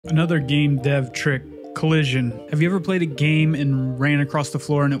Another game dev trick, collision. Have you ever played a game and ran across the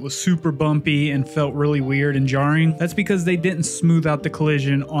floor and it was super bumpy and felt really weird and jarring? That's because they didn't smooth out the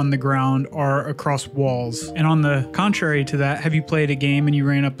collision on the ground or across walls. And on the contrary to that, have you played a game and you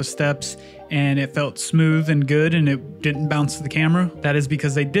ran up the steps and it felt smooth and good and it didn't bounce to the camera? That is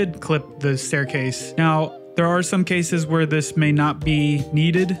because they did clip the staircase. Now, there are some cases where this may not be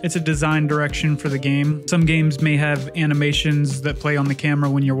needed. It's a design direction for the game. Some games may have animations that play on the camera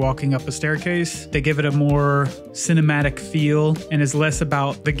when you're walking up a staircase. They give it a more cinematic feel and is less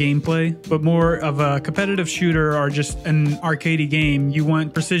about the gameplay, but more of a competitive shooter or just an arcadey game. You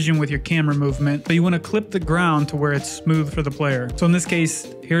want precision with your camera movement, but you want to clip the ground to where it's smooth for the player. So in this case,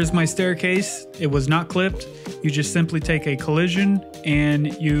 here's my staircase. It was not clipped. You just simply take a collision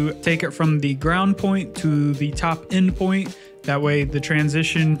and you take it from the ground point to the top end point. That way the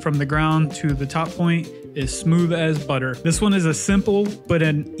transition from the ground to the top point is smooth as butter. This one is a simple but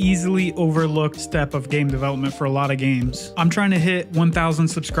an easily overlooked step of game development for a lot of games. I'm trying to hit 1,000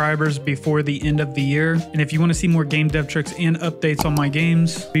 subscribers before the end of the year, and if you want to see more game dev tricks and updates on my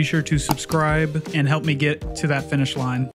games, be sure to subscribe and help me get to that finish line.